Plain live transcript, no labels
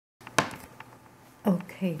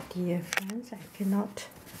Okay, dear friends, I cannot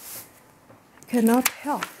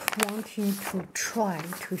help wanting to try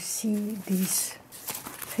to see this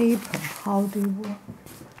paper, how they work.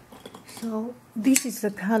 So this is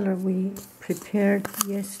the color we prepared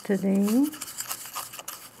yesterday.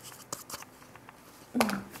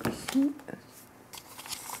 See,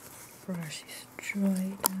 brush is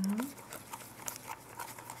dried up,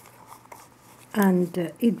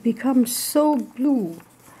 and it becomes so blue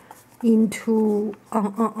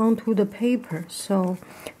onto the paper. So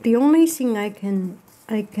the only thing I can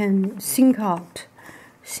think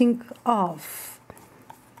of,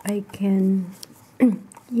 I can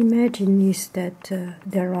imagine is that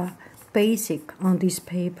there are basic on this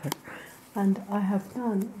paper, and I have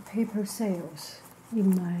done paper sales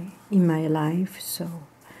in my life, so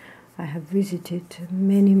I have visited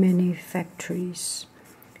many factories,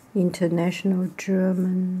 international,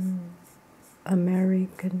 German,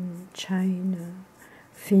 American, China,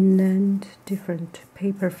 Finland, different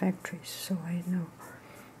paper factories. So I know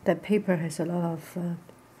that paper has a lot of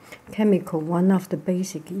chemical. One of the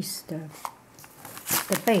basic is the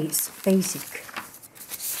basic.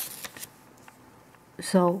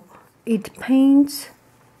 So it paints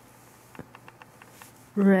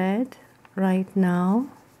red right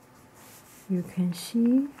now, you can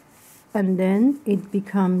see, and then it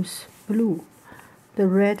becomes blue. The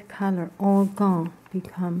red color all gone,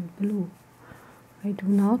 become blue. I do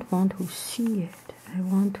not want to see it. I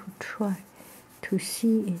want to try to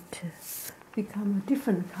see it become a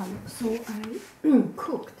different color. So I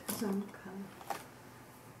cooked some color.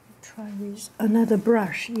 Try with another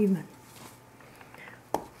brush even.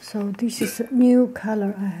 So this is a new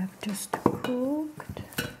color I have just cooked,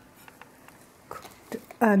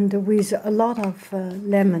 and with a lot of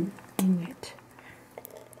lemon in it.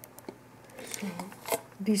 So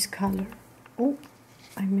this color, oh,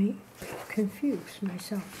 I may confuse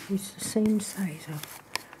myself with the same size of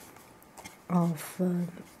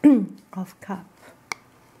cup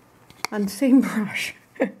and same brush.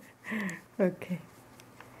 Okay,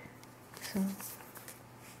 so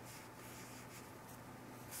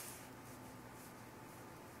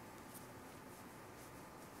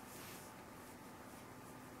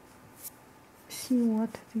see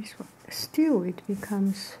what this one, still it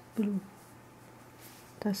becomes blue.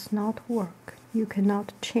 Does not work. You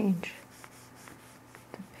cannot change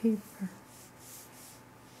the paper.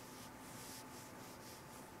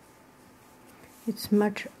 It's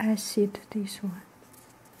much acid, this one.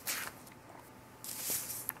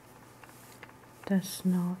 Does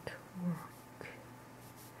not work.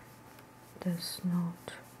 Does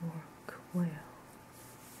not work well.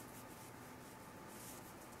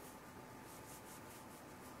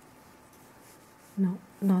 No,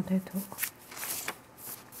 not at all.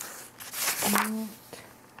 Not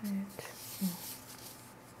at all.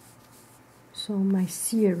 So my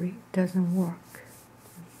theory doesn't work.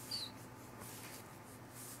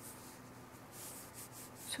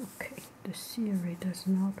 It's okay. The theory does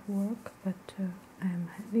not work, but I'm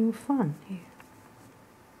having fun here.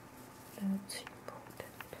 That's important.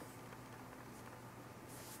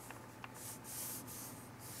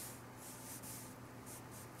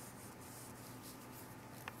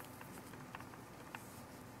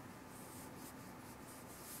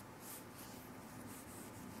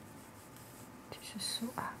 This is so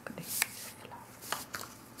ugly, this flower.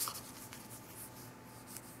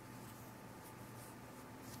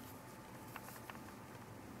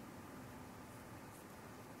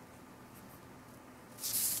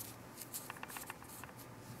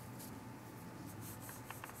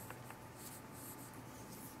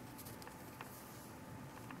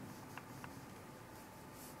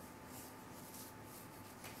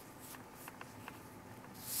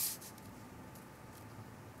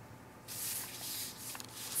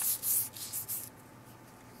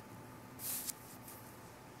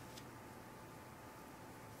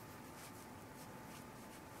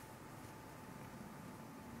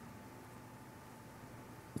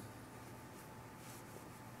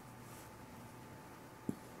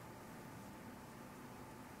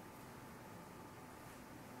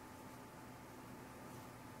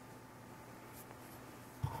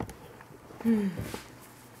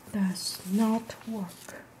 Does not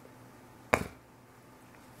work.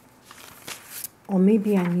 Or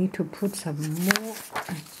maybe I need to put some more,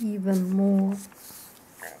 even more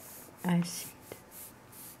acid.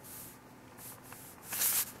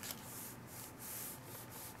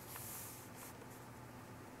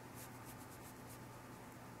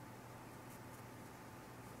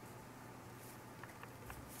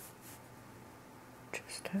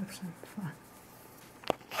 Just have some fun.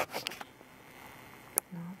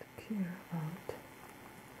 Not care about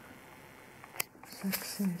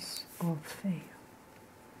success or fail.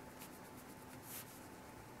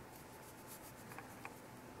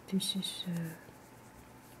 This is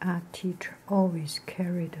art teacher always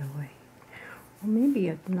carried away. Or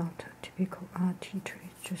maybe not a typical art teacher,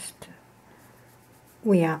 it's just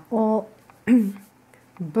we are all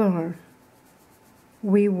born.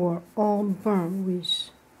 We were all born with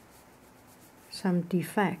some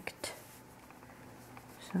defect,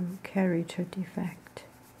 some character defect.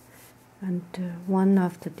 And one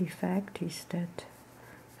of the defect is that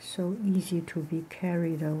so easy to be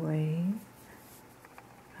carried away.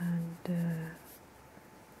 And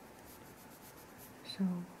so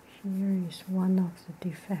here is one of the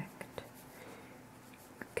defect.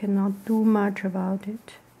 Cannot do much about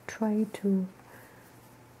it. Try to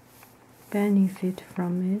benefit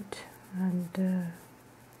from it, and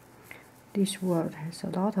this world has a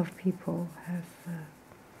lot of people have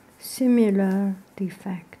similar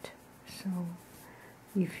defect. So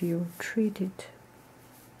if you treat it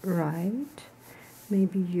right,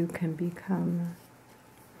 maybe you can become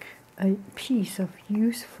a piece of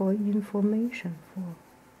useful information for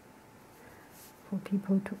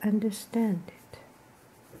people to understand it.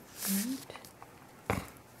 Right?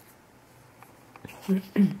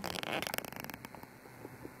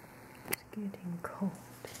 It's getting cold.